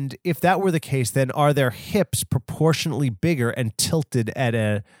 And if that were the case, then are their hips proportionately bigger and tilted at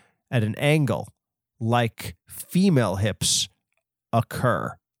an angle like female hips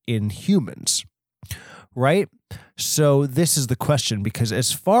occur in humans, right? So this is the question, because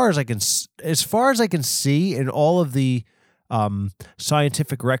as far as I can see in all of the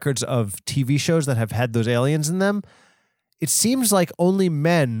scientific records of TV shows that have had those aliens in them, it seems like only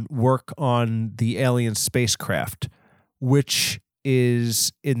men work on the alien spacecraft, which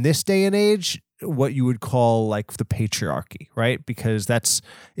is, in this day and age, what you would call like the patriarchy, right? Because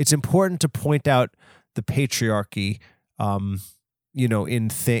it's important to point out the patriarchy, in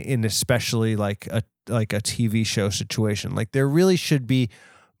especially like a TV show situation. Like, there really should be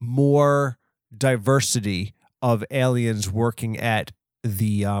more diversity of aliens working at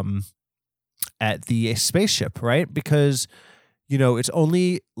the spaceship, right? Because it's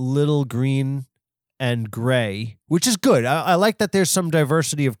only little green and gray, which is good. I like that there's some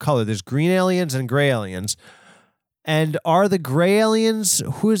diversity of color. There's green aliens and gray aliens. And are the gray aliens,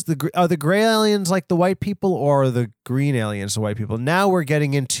 are the gray aliens like the white people, or are the green aliens the white people? Now we're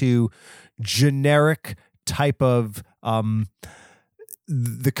getting into generic type of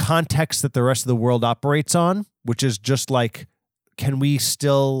the context that the rest of the world operates on, which is just like, can we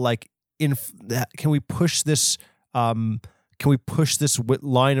still can we push this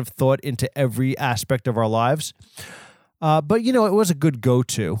line of thought into every aspect of our lives? But it was a good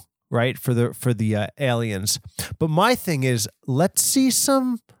go-to, right, for the aliens. But my thing is, let's see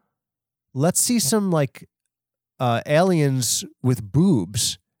some like aliens with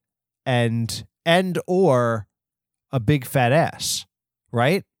boobs and or a big fat ass,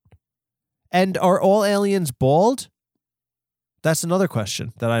 right? And are all aliens bald? That's another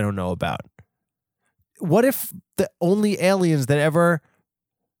question that I don't know about. What if the only aliens that ever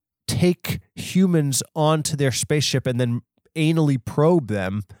take humans onto their spaceship and then anally probe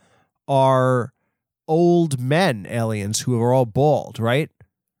them are old men aliens who are all bald, right?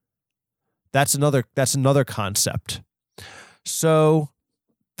 That's another concept. So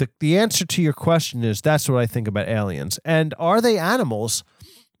the answer to your question is, that's what I think about aliens. And are they animals?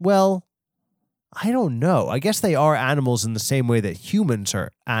 Well, I don't know. I guess they are animals in the same way that humans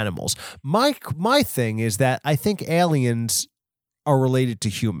are animals. My thing is that I think aliens are related to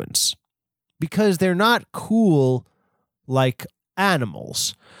humans because they're not cool like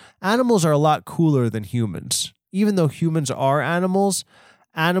animals. Animals are a lot cooler than humans. Even though humans are animals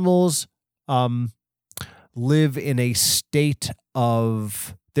live in a state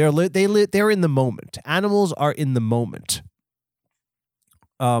of they're in the moment. Animals are in the moment.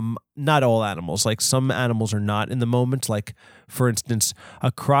 Not all animals. Like some animals are not in the moment. Like, for instance, a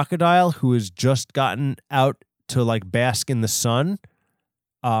crocodile who has just gotten out to like bask in the sun,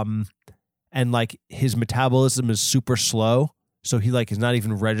 and like his metabolism is super slow, so he like is not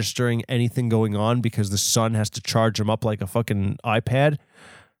even registering anything going on because the sun has to charge him up like a fucking iPad.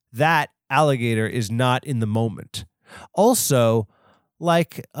 That alligator is not in the moment. Also,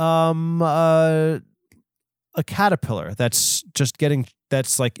 like a caterpillar that's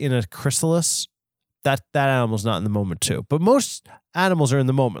like in a chrysalis, that animal's not in the moment too. But most animals are in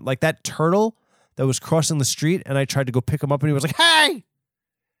the moment. Like that turtle that was crossing the street and I tried to go pick him up and he was like, hey,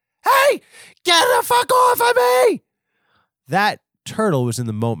 get the fuck off of me. That turtle was in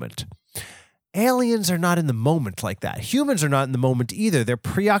the moment. Aliens are not in the moment like that. Humans are not in the moment either. They're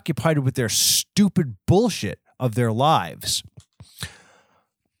preoccupied with their stupid bullshit of their lives.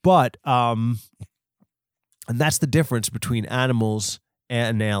 But, and that's the difference between animals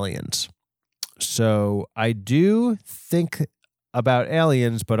and aliens. So I do think about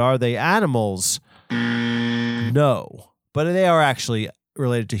aliens, but are they animals? No. But they are actually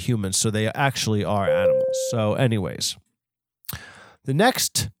related to humans, so they actually are animals. So anyways, the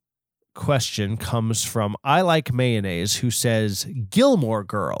next question comes from I Like Mayonnaise, who says Gilmore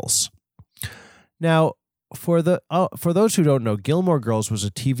Girls. Now, for those who don't know, Gilmore Girls was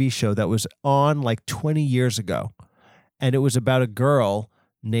a TV show that was on like 20 years ago. And it was about a girl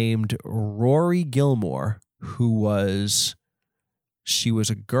named Rory Gilmore she was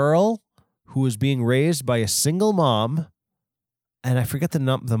a girl who was being raised by a single mom, and I forget the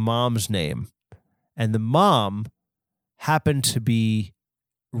mom's name. And the mom happened to be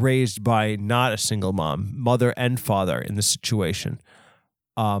raised by not a single mom, mother and father in this situation.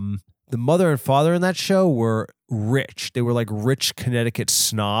 The mother and father in that show were rich. They were like rich Connecticut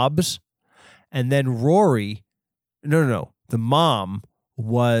snobs. And then Rory, no. The mom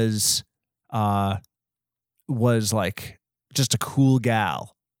was like just a cool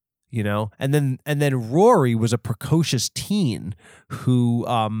gal, And then Rory was a precocious teen who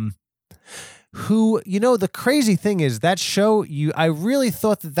the crazy thing is that show, I really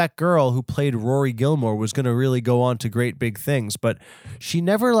thought that girl who played Rory Gilmore was going to really go on to great big things, but she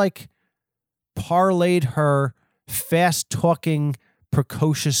never like parlayed her fast talking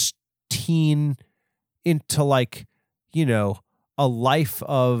precocious teen into like, a life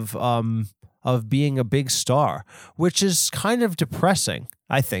of being a big star, which is kind of depressing,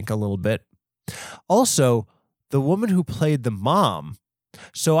 I think, a little bit. Also, the woman who played the mom.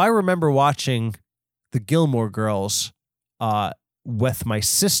 So I remember watching the Gilmore Girls with my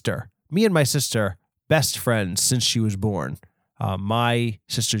sister. Me and my sister, best friends since she was born. My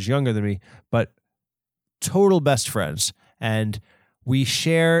sister's younger than me, but total best friends. And we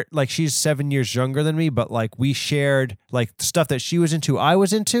shared, like, she's 7 years younger than me, but like we shared like the stuff that she was into, I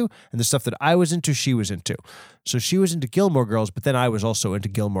was into, and the stuff that I was into, she was into. So she was into Gilmore Girls, but then I was also into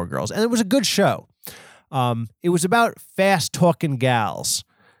Gilmore Girls. And it was a good show. It was about fast talking gals.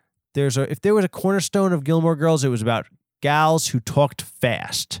 If there was a cornerstone of Gilmore Girls, it was about gals who talked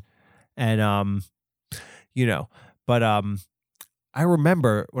fast. And, But I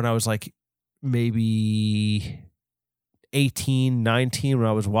remember when I was like maybe 18, 19, when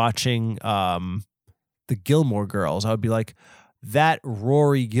I was watching the Gilmore Girls, I would be like, that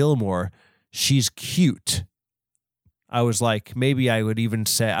Rory Gilmore, she's cute. I was like, maybe I would even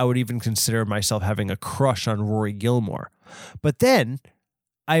consider myself having a crush on Rory Gilmore. But then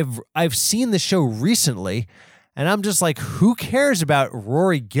I've seen the show recently, and I'm just like, who cares about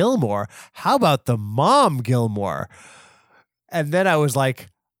Rory Gilmore? How about the mom Gilmore? And then I was like,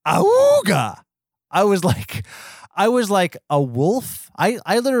 auga! I was like a wolf.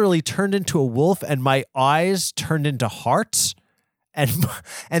 I literally turned into a wolf, and my eyes turned into hearts, and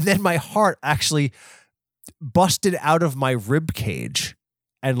then my heart actually busted out of my rib cage,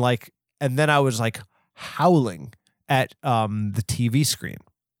 and then I was like howling at the TV screen,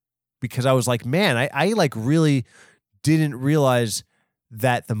 because I was like, man, I like really didn't realize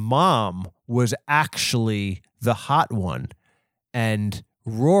that the mom was actually the hot one and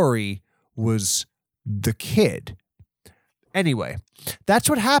Rory was the kid. Anyway, that's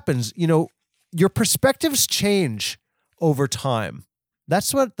what happens. You know, your perspectives change over time.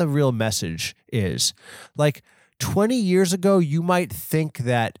 That's what the real message is. Like 20 years ago, you might think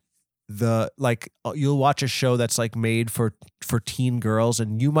that you'll watch a show that's like made for teen girls,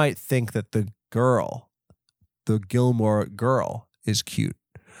 and you might think that the Gilmore girl is cute.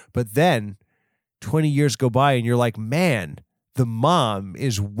 But then 20 years go by and you're like, man, the mom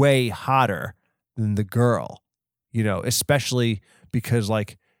is way hotter than the girl, you know, especially because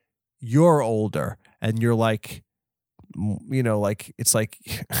like you're older and you're like, you know, like it's like,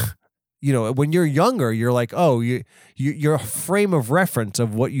 you know, when you're younger, you're like, oh, your frame of reference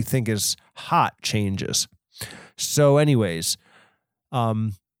of what you think is hot changes. So anyways,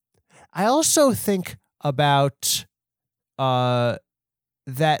 I also think about that,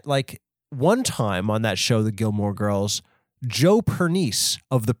 like one time on that show, The Gilmore Girls, Joe Pernice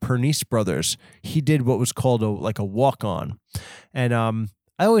of the Pernice Brothers, he did what was called a walk-on. And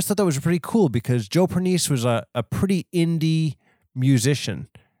I always thought that was pretty cool because Joe Pernice was a pretty indie musician.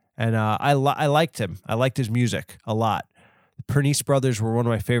 And I liked him. I liked his music a lot. The Pernice Brothers were one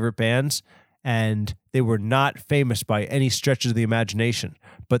of my favorite bands, and they were not famous by any stretch of the imagination.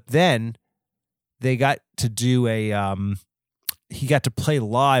 But then they got to do he got to play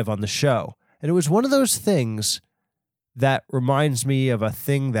live on the show. And it was one of those things that reminds me of a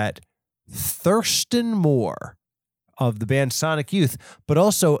thing that Thurston Moore of the band Sonic Youth, but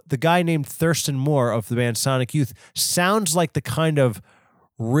also the guy named Thurston Moore of the band Sonic Youth, sounds like the kind of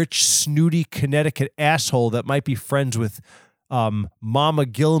rich, snooty Connecticut asshole that might be friends with Mama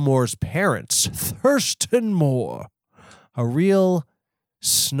Gilmore's parents. Thurston Moore. A real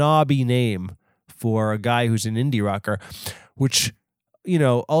snobby name for a guy who's an indie rocker, which, you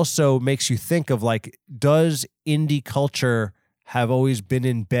know, also makes you think of like, does indie culture have always been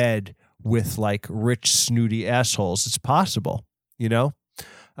in bed with like rich, snooty assholes? It's possible, you know?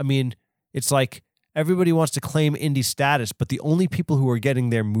 I mean, it's like everybody wants to claim indie status, but the only people who are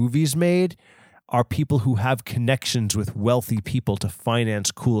getting their movies made are people who have connections with wealthy people to finance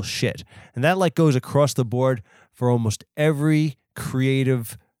cool shit. And that like goes across the board for almost every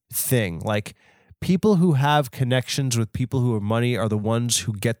creative thing. Like, people who have connections with people who have money are the ones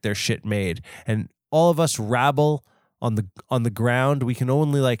who get their shit made. And all of us rabble on the ground, we can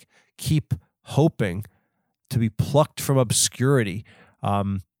only like keep hoping to be plucked from obscurity.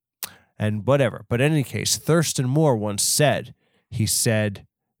 And whatever. But in any case, Thurston Moore once said, he said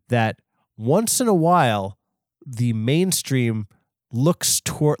that once in a while, the mainstream looks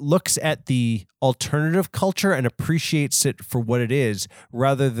at the alternative culture and appreciates it for what it is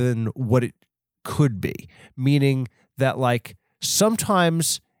rather than what it could be. Meaning that like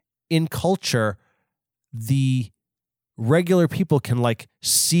sometimes in culture, the regular people can like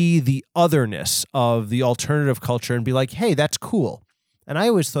see the otherness of the alternative culture and be like, hey, that's cool. And I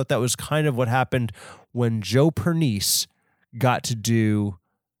always thought that was kind of what happened when Joe Pernice got to do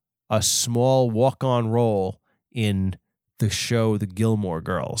a small walk-on role in the show The Gilmore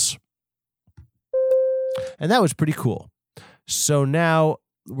Girls. And that was pretty cool. So now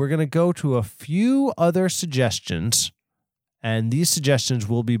we're going to go to a few other suggestions, and these suggestions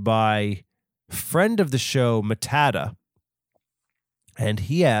will be by friend of the show, Matata. And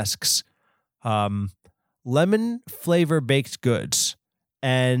he asks, lemon flavor baked goods.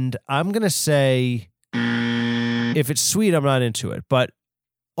 And I'm going to say, if it's sweet, I'm not into it. But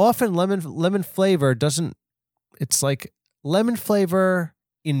often lemon flavor doesn't, it's like lemon flavor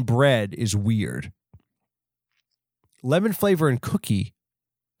in bread is weird. Lemon flavor in cookie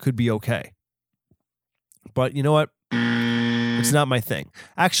could be okay. But you know what? It's not my thing.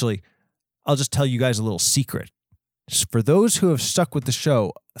 Actually, I'll just tell you guys a little secret. For those who have stuck with the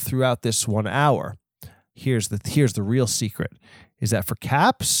show throughout this 1 hour, here's the real secret, is that for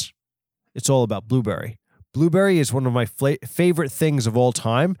Caps, it's all about blueberry. Blueberry is one of my favorite things of all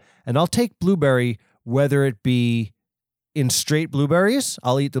time, and I'll take blueberry whether it be in straight blueberries,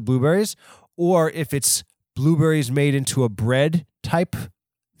 I'll eat the blueberries, or if it's blueberries made into a bread type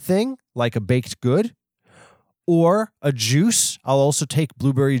thing, like a baked good, or a juice. I'll also take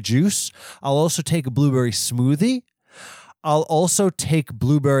blueberry juice. I'll also take a blueberry smoothie. I'll also take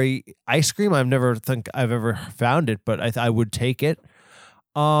blueberry ice cream. I've never think I've ever found it, but I would take it.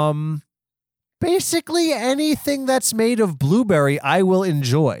 Basically anything that's made of blueberry, I will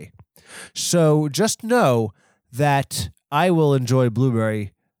enjoy. So just know that I will enjoy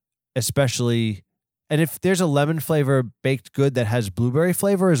blueberry, especially, and if there's a lemon flavor baked good that has blueberry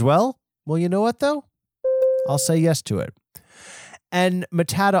flavor as well, well, you know what though? I'll say yes to it. And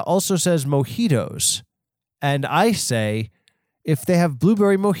Matata also says mojitos. And I say, if they have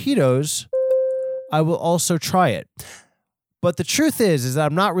blueberry mojitos, I will also try it. But the truth is that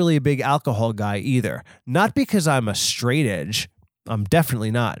I'm not really a big alcohol guy either. Not because I'm a straight edge. I'm definitely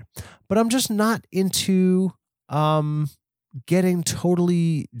not. But I'm just not into getting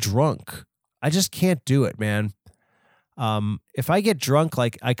totally drunk. I just can't do it, man. If I get drunk,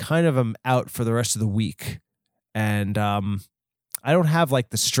 like I kind of am out for the rest of the week. And I don't have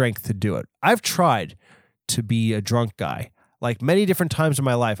like the strength to do it. I've tried to be a drunk guy. Like many different times in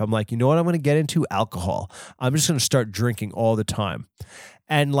my life, I'm like, you know what I'm going to get into? Alcohol. I'm just going to start drinking all the time.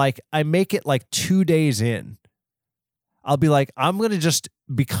 And like, I make it like 2 days in. I'll be like, I'm going to just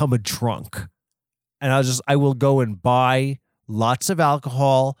become a drunk. And I will go and buy lots of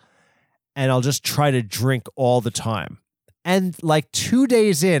alcohol and I'll just try to drink all the time. And like 2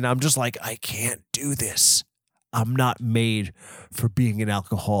 days in, I'm just like, I can't do this. I'm not made for being an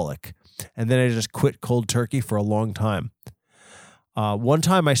alcoholic. And then I just quit cold turkey for a long time. One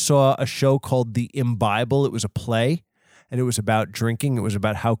time I saw a show called The Imbible. It was a play, and it was about drinking. It was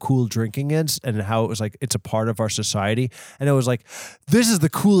about how cool drinking is and how it was like it's a part of our society. And I was like, this is the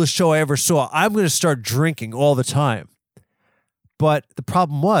coolest show I ever saw. I'm going to start drinking all the time. But the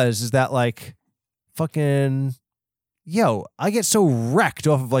problem is that like fucking, I get so wrecked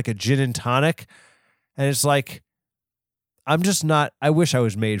off of like a gin and tonic. And it's like, I'm just not, I wish I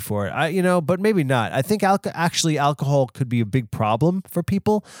was made for it. But maybe not. I think alcohol could be a big problem for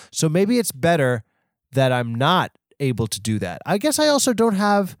people. So maybe it's better that I'm not able to do that. I guess I also don't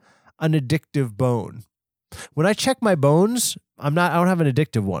have an addictive bone. When I check my bones, I don't have an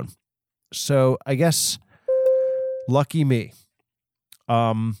addictive one. So I guess lucky me.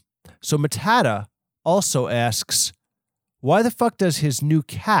 So Matata also asks, why the fuck does his new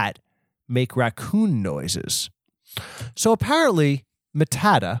cat make raccoon noises? So apparently,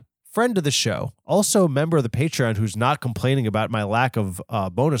 Matata, friend of the show, also a member of the Patreon who's not complaining about my lack of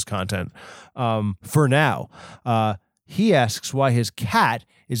bonus content for now, he asks why his cat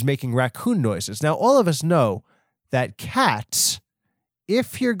is making raccoon noises. Now, all of us know that cats,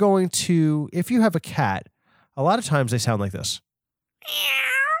 if you have a cat, a lot of times they sound like this.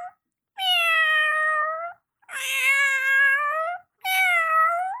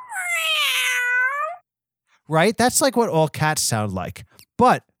 Right? That's like what all cats sound like.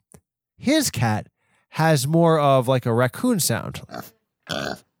 But his cat has more of like a raccoon sound.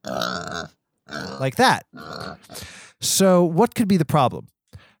 Like that. So what could be the problem?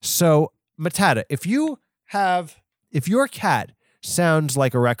 So Matata, if your cat sounds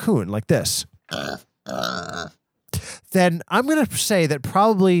like a raccoon, like this, then I'm going to say that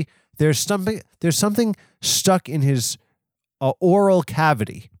probably there's something stuck in his oral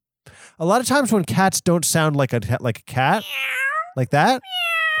cavity. A lot of times when cats don't sound like a cat, like that,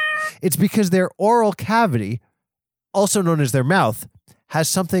 it's because their oral cavity, also known as their mouth, has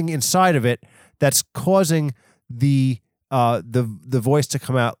something inside of it that's causing the voice to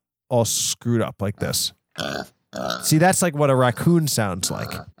come out all screwed up like this. See, that's like what a raccoon sounds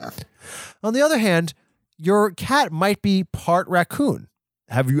like. On the other hand, your cat might be part raccoon.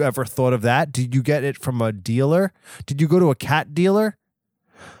 Have you ever thought of that? Did you get it from a dealer? Did you go to a cat dealer?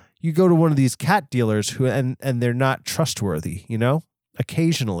 You go to one of these cat dealers and they're not trustworthy,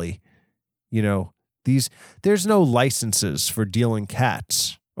 Occasionally, there's no licenses for dealing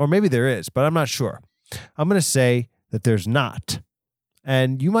cats. Or maybe there is, but I'm not sure. I'm going to say that there's not.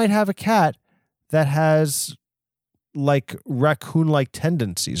 And you might have a cat that has like raccoon-like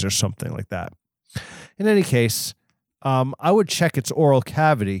tendencies or something like that. In any case, I would check its oral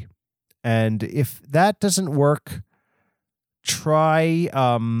cavity. And if that doesn't work, try,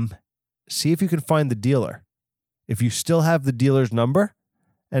 see if you can find the dealer. If you still have the dealer's number,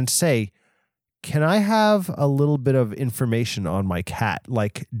 and say, can I have a little bit of information on my cat?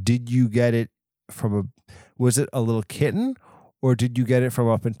 Like, did you get it was it a little kitten, or did you get it from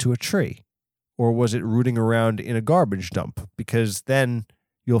up into a tree? Or was it rooting around in a garbage dump? Because then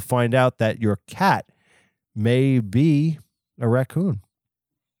you'll find out that your cat may be a raccoon.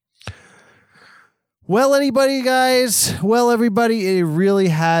 Well, everybody, it really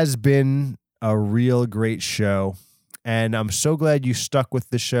has been a real great show. And I'm so glad you stuck with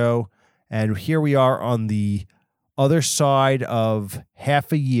the show. And here we are on the other side of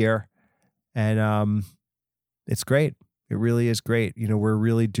half a year. And it's great. It really is great. We're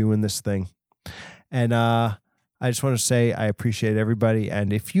really doing this thing. And I just want to say I appreciate everybody.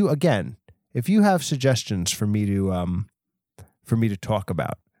 And if you have suggestions for me to talk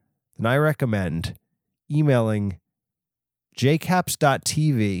about, then I recommend emailing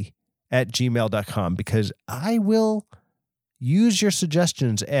jcaps.tv@gmail.com, because I will use your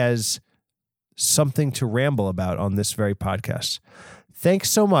suggestions as something to ramble about on this very podcast. Thanks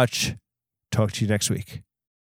so much. Talk to you next week.